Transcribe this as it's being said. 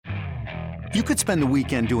You could spend the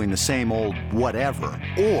weekend doing the same old whatever,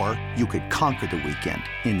 or you could conquer the weekend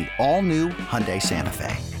in the all-new Hyundai Santa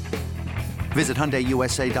Fe. Visit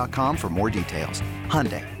HyundaiUSA.com for more details.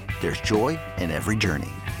 Hyundai, there's joy in every journey.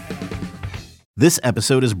 This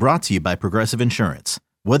episode is brought to you by Progressive Insurance.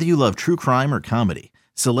 Whether you love true crime or comedy,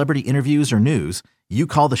 celebrity interviews or news, you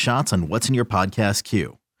call the shots on what's in your podcast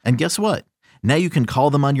queue. And guess what? Now you can call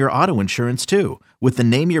them on your auto insurance too with the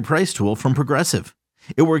Name Your Price tool from Progressive.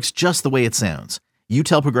 It works just the way it sounds. You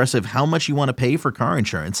tell Progressive how much you want to pay for car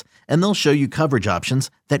insurance, and they'll show you coverage options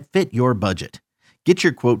that fit your budget. Get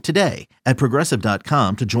your quote today at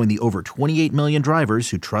Progressive.com to join the over 28 million drivers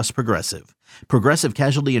who trust Progressive. Progressive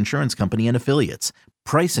Casualty Insurance Company and Affiliates.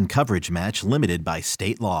 Price and coverage match limited by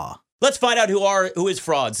state law. Let's find out who is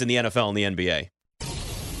frauds in the NFL and the NBA.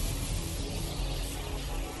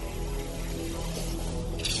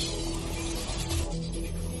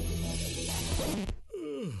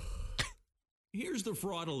 Here's the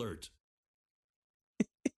fraud alert.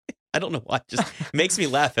 I don't know why. It just makes me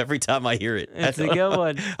laugh every time I hear it. It's a good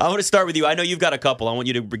one. I want to start with you. I know you've got a couple. I want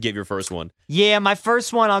you to give your first one. Yeah, my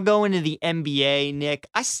first one, I'll go into the NBA, Nick.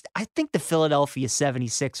 I think the Philadelphia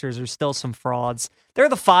 76ers are still some frauds. They're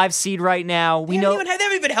the 5 seed right now. They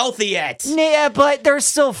haven't even healthy yet. Yeah, but they're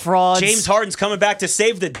still frauds. James Harden's coming back to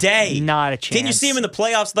save the day. Not a chance. Didn't you see him in the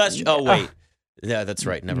playoffs last year? Oh, wait. Yeah, that's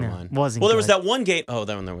right. Never mind. Wasn't well, there good. was that one game. Oh,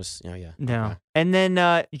 that one there was. Oh, yeah. No. Okay. And then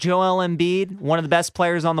Joel Embiid, one of the best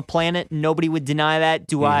players on the planet. Nobody would deny that.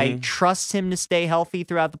 Do I trust him to stay healthy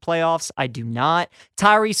throughout the playoffs? I do not.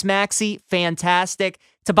 Tyrese Maxey, fantastic.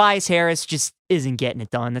 Tobias Harris just isn't getting it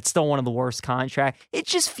done. That's still one of the worst contracts. It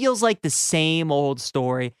just feels like the same old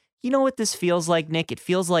story. You know what this feels like, Nick? It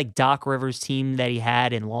feels like Doc Rivers' team that he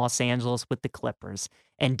had in Los Angeles with the Clippers.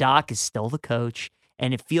 And Doc is still the coach.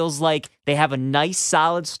 And it feels like they have a nice,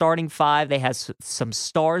 solid starting 5. They have some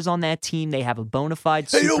stars on that team. They have a bona fide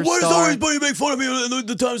superstar. Hey, why does everybody make fun of me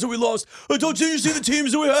the times that we lost? Don't you see the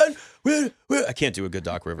teams that we had? I can't do a good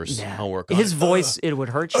Doc Rivers. Yeah. I'll work on his it. voice, it would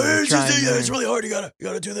hurt you. It's really hard. You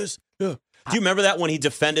gotta do this. Yeah. Do you remember that when he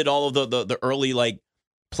defended all of the early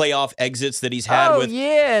playoff exits that he's had with?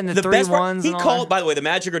 Yeah, and the 3-1s. He called, by the way, the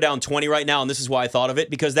Magic are down 20 right now, and this is why I thought of it,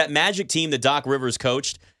 because that Magic team that Doc Rivers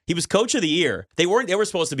coached, he was coach of the year. They were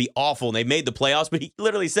supposed to be awful, and they made the playoffs, but he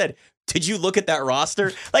literally said, did you look at that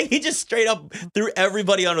roster? He just straight up threw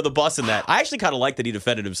everybody under the bus in that. I actually kind of like that he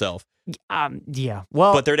defended himself. Yeah.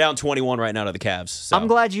 Well, but they're down 21 right now to the Cavs. So. I'm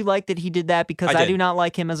glad you like that he did that because I do not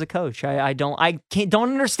like him as a coach. I don't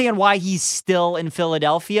understand why he's still in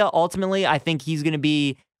Philadelphia. Ultimately, I think he's going to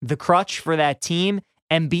be the crutch for that team.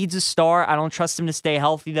 Embiid's a star. I don't trust him to stay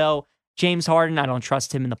healthy, though. James Harden, I don't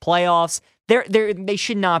trust him in the playoffs. They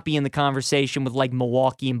should not be in the conversation with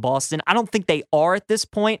Milwaukee and Boston. I don't think they are at this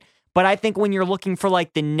point, but I think when you're looking for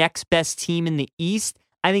the next best team in the East,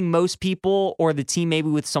 I think most people, or the team maybe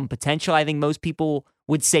with some potential, I think most people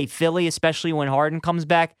would say Philly, especially when Harden comes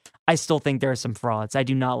back. I still think there are some frauds. I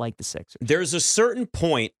do not like the Sixers. There's a certain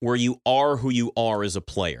point where you are who you are as a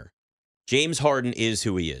player. James Harden is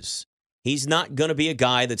who he is. He's not going to be a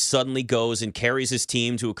guy that suddenly goes and carries his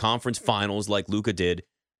team to a conference finals like Luka did.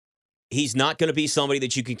 He's not going to be somebody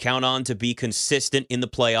that you can count on to be consistent in the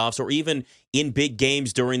playoffs or even in big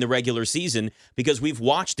games during the regular season because we've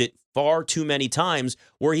watched it far too many times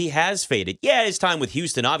where he has faded. Yeah, his time with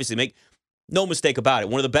Houston, obviously, make no mistake about it.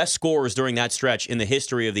 One of the best scorers during that stretch in the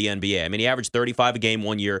history of the NBA. I mean, he averaged 35 a game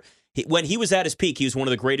one year. When he was at his peak, he was one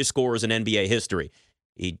of the greatest scorers in NBA history.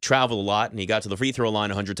 He traveled a lot, and he got to the free throw line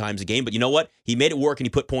 100 times a game. But you know what? He made it work, and he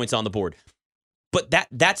put points on the board. But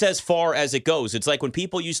that's as far as it goes. It's like when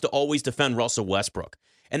people used to always defend Russell Westbrook.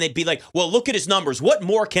 And they'd be like, well, look at his numbers. What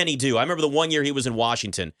more can he do? I remember the one year he was in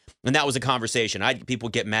Washington, and that was a conversation. People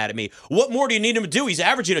get mad at me. What more do you need him to do? He's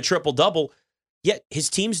averaging a triple-double. Yet his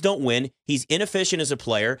teams don't win. He's inefficient as a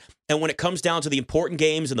player. And when it comes down to the important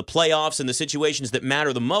games and the playoffs and the situations that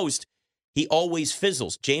matter the most, he always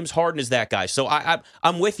fizzles. James Harden is that guy. So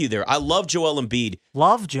I'm with you there. I love Joel Embiid.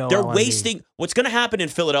 They're wasting. What's going to happen in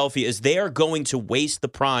Philadelphia is they are going to waste the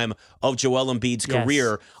prime of Joel Embiid's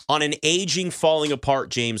career on an aging, falling apart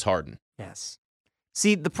James Harden. Yes.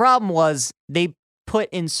 See, the problem was they put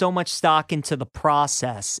in so much stock into the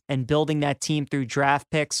process and building that team through draft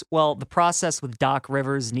picks. Well, the process with Doc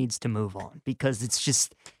Rivers needs to move on because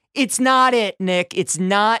it's not it, Nick. It's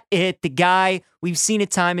not it. The guy, we've seen it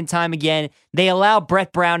time and time again. They allowed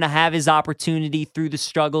Brett Brown to have his opportunity through the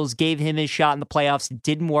struggles, gave him his shot in the playoffs. It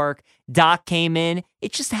didn't work. Doc came in.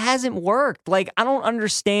 It just hasn't worked. I don't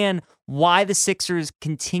understand why the Sixers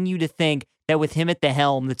continue to think that with him at the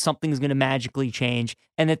helm that something's going to magically change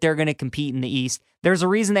and that they're going to compete in the East. There's a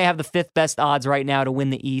reason they have the 5th best odds right now to win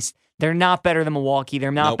the East. They're not better than Milwaukee.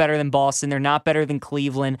 They're not better than Boston. They're not better than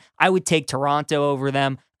Cleveland. I would take Toronto over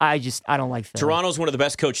them. I don't like Philly. Toronto's one of the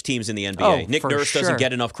best coached teams in the NBA. Oh, Nick Nurse doesn't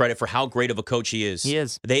get enough credit for how great of a coach he is. He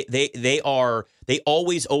is. They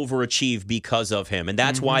always overachieve because of him. And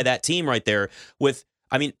that's why that team right there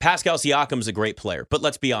Pascal Siakam's a great player, but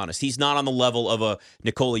let's be honest. He's not on the level of a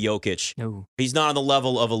Nikola Jokic. No. He's not on the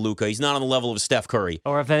level of a Luka. He's not on the level of a Steph Curry.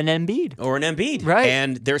 Or of an Embiid. Right.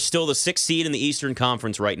 And they're still the 6th seed in the Eastern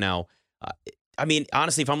Conference right now.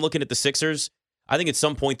 Honestly, if I'm looking at the Sixers, I think at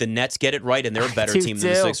some point the Nets get it right, and they're a better team than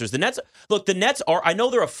the Sixers. The Nets are, I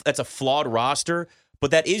know that's a flawed roster,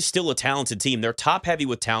 but that is still a talented team. They're top-heavy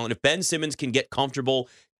with talent. If Ben Simmons can get comfortable,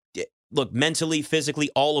 mentally, physically,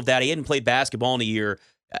 all of that, he hadn't played basketball in a year.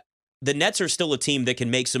 The Nets are still a team that can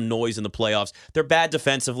make some noise in the playoffs. They're bad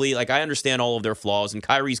defensively. I understand all of their flaws, and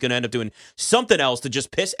Kyrie's going to end up doing something else to just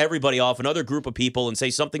piss everybody off, another group of people, and say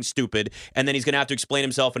something stupid, and then he's going to have to explain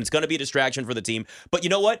himself, and it's going to be a distraction for the team. But you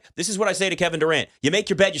know what? This is what I say to Kevin Durant. You make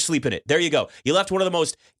your bed, you sleep in it. There you go. You left one of the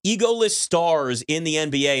most egoless stars in the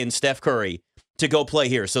NBA in Steph Curry to go play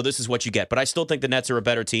here. So this is what you get. But I still think the Nets are a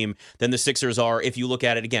better team than the Sixers are. If you look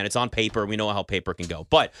at it, again, it's on paper. We know how paper can go.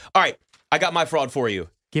 But, all right, I got my fraud for you.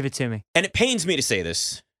 Give it to me. And it pains me to say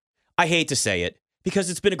this. I hate to say it because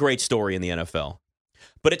it's been a great story in the NFL.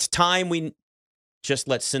 But it's time we just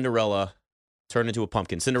let Cinderella turn into a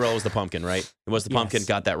pumpkin. Cinderella was the pumpkin, right? It was the pumpkin.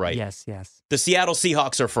 Got that right. Yes. The Seattle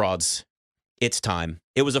Seahawks are frauds. It's time.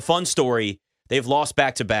 It was a fun story. They've lost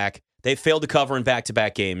back-to-back. They've failed to cover in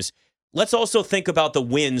back-to-back games. Let's also think about the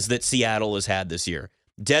wins that Seattle has had this year.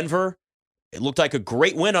 Denver, it looked like a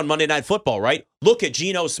great win on Monday Night Football, right? Look at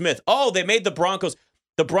Geno Smith. Oh, they made the Broncos.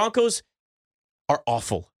 The Broncos are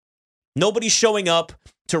awful. Nobody's showing up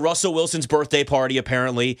to Russell Wilson's birthday party,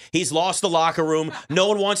 apparently. He's lost the locker room. No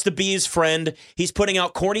one wants to be his friend. He's putting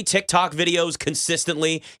out corny TikTok videos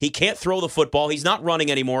consistently. He can't throw the football. He's not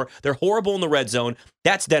running anymore. They're horrible in the red zone.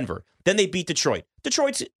 That's Denver. Then they beat Detroit.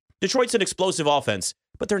 Detroit's an explosive offense,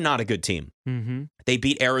 but they're not a good team. Mm-hmm. They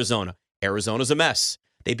beat Arizona. Arizona's a mess.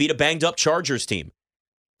 They beat a banged-up Chargers team.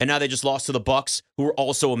 And now they just lost to the Bucs, who are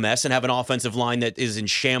also a mess and have an offensive line that is in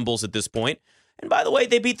shambles at this point. And by the way,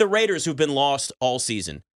 they beat the Raiders, who've been lost all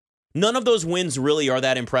season. None of those wins really are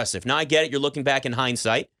that impressive. Now, I get it. You're looking back in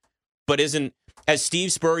hindsight. But isn't, as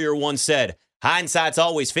Steve Spurrier once said, hindsight's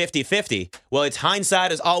always 50-50. Well, it's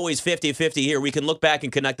hindsight is always 50-50 here. We can look back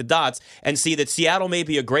and connect the dots and see that Seattle may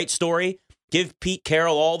be a great story. Give Pete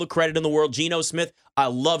Carroll all the credit in the world. Geno Smith, I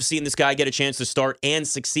love seeing this guy get a chance to start and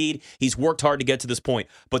succeed. He's worked hard to get to this point.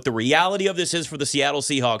 But the reality of this is for the Seattle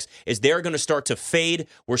Seahawks is they're going to start to fade.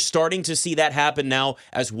 We're starting to see that happen now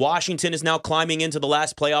as Washington is now climbing into the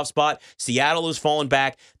last playoff spot. Seattle has fallen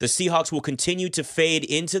back. The Seahawks will continue to fade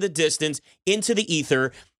into the distance, into the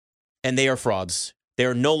ether, and they are frauds. They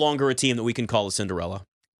are no longer a team that we can call a Cinderella.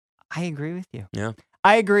 I agree with you. Yeah.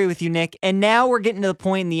 I agree with you, Nick. And now we're getting to the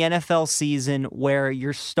point in the NFL season where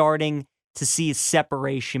you're starting to see a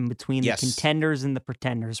separation between the contenders and the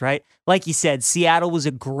pretenders, right? Like you said, Seattle was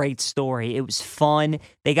a great story. It was fun.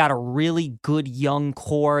 They got a really good young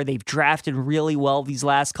core. They've drafted really well these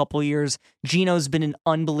last couple of years. Geno's been an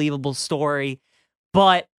unbelievable story,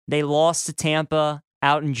 but they lost to Tampa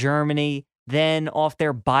out in Germany. Then off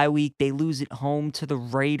their bye week, they lose at home to the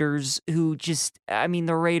Raiders, who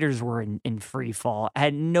the Raiders were in free fall.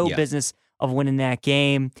 Had no business of winning that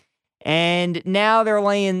game. And now they're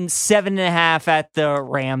laying 7.5 at the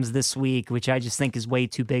Rams this week, which I just think is way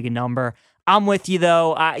too big a number. I'm with you,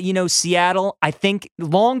 though. Seattle, I think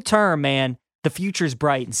long term, man, the future's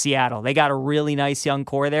bright in Seattle. They got a really nice young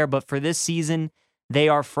core there, but for this season, they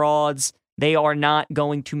are frauds. They are not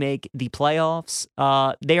going to make the playoffs.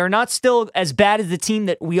 They are not still as bad as the team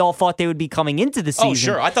that we all thought they would be coming into the season. Oh,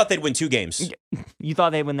 sure. I thought they'd win 2 games. You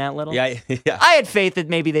thought they'd win that little? Yeah. I had faith that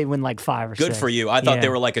maybe they'd win like 5 or 6. Good for you. I thought they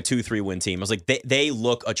were like a 2-3 win team. I was like, they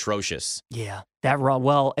look atrocious. Yeah.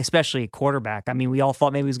 Well, especially at quarterback. I mean, we all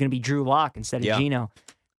thought maybe it was going to be Drew Lock instead of Geno.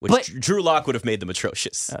 Drew Lock would have made them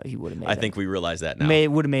atrocious. He would have made I them. think we realize that now.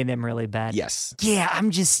 Would have made them really bad. Yes. Yeah, I'm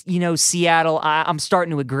just, Seattle, I'm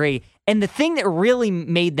starting to agree. And the thing that really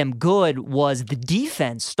made them good was the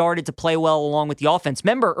defense started to play well along with the offense.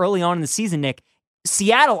 Remember early on in the season, Nick,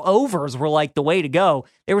 Seattle overs were like the way to go.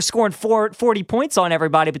 They were scoring 40 points on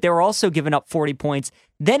everybody, but they were also giving up 40 points.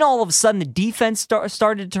 Then all of a sudden, the defense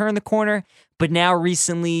started to turn the corner. But now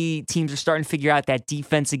recently, teams are starting to figure out that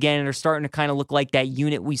defense again, and they're starting to kind of look like that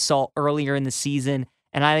unit we saw earlier in the season.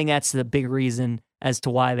 And I think that's the big reason as to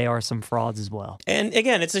why they are some frauds as well. And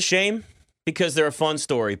again, it's a shame because they're a fun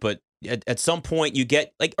story, but at some point you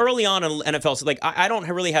get, like early on in NFL, so like I don't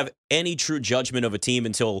really have any true judgment of a team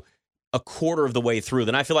until a quarter of the way through.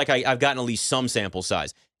 Then I feel like I've gotten at least some sample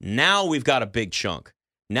size. Now we've got a big chunk.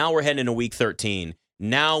 Now we're heading into week 13.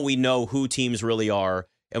 Now we know who teams really are,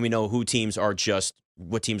 and we know what teams are just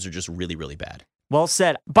really, really bad. Well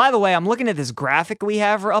said. By the way, I'm looking at this graphic we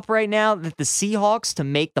have up right now that the Seahawks to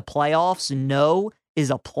make the playoffs is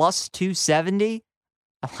a plus 270.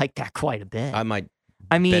 I like that quite a bit. I might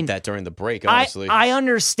bet that during the break, honestly. I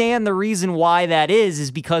understand the reason why that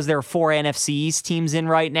is because there are 4 NFC East teams in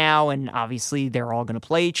right now, and obviously they're all going to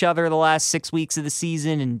play each other the last 6 weeks of the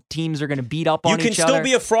season, and teams are going to beat up on each other. You can still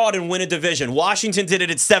be a fraud and win a division. Washington did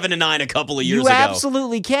it at 7-9 a couple of years ago. You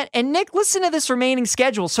absolutely can. And Nick, listen to this remaining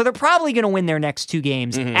schedule. So they're probably going to win their next 2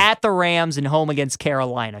 games at the Rams and home against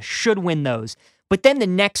Carolina. Should win those. But then the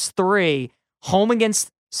next 3, home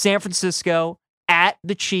against San Francisco, at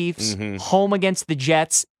the Chiefs, home against the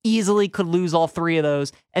Jets, easily could lose all 3 of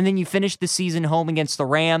those. And then you finish the season home against the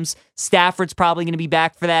Rams. Stafford's probably going to be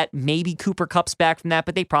back for that. Maybe Cooper Kupp's back from that,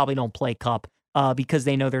 but they probably don't play Kupp because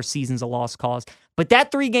they know their season's a lost cause. But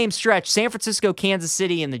that 3-game stretch, San Francisco, Kansas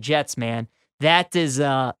City, and the Jets, man, that's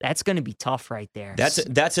going to be tough right there.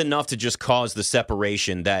 That's enough to just cause the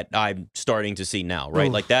separation that I'm starting to see now, right?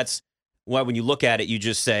 Ooh. Like that's why when you look at it, you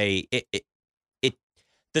just say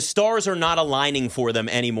the stars are not aligning for them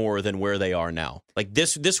any more than where they are now. Like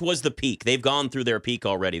this was the peak. They've gone through their peak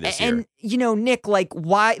already this year. And you know, Nick, like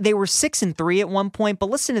why they were 6-3 at one point, but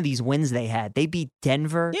listen to these wins they had. They beat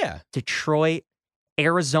Denver, Detroit,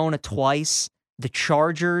 Arizona twice, the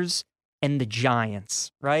Chargers, and the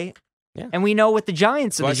Giants, right? Yeah. And we know what the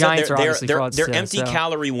Giants are. The Giants are obviously frauds they're too, empty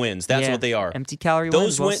calorie wins. That's what they are. Empty calorie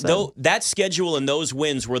wins. That schedule and those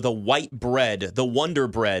wins were the white bread, the wonder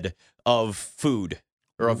bread of food.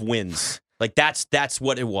 Or of wins. Like that's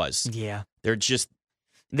what it was. Yeah. They're just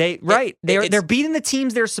they're beating the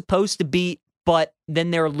teams they're supposed to beat, but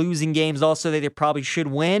then they're losing games also that they probably should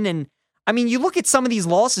win. And I mean, you look at some of these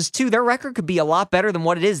losses too, their record could be a lot better than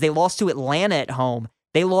what it is. They lost to Atlanta at home.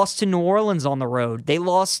 They lost to New Orleans on the road. They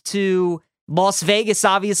lost to Las Vegas,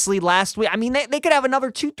 obviously, last week. I mean, they could have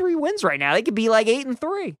another 2-3 wins right now. They could be like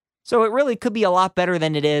 8-3. So it really could be a lot better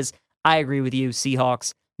than it is. I agree with you,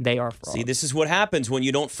 Seahawks. They are frauds. See, this is what happens when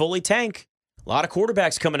you don't fully tank. A lot of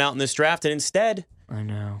quarterbacks coming out in this draft, and instead, I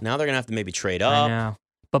know. Now they're going to have to maybe trade up. I know.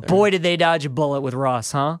 But boy, did they dodge a bullet with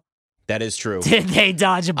Russ, huh? That is true. Did they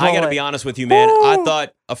dodge a bullet? I got to be honest with you, man. Woo! I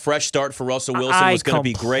thought a fresh start for Russell Wilson was going to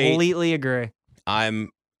be great. I completely agree. I'm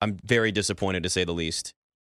very disappointed, to say the least.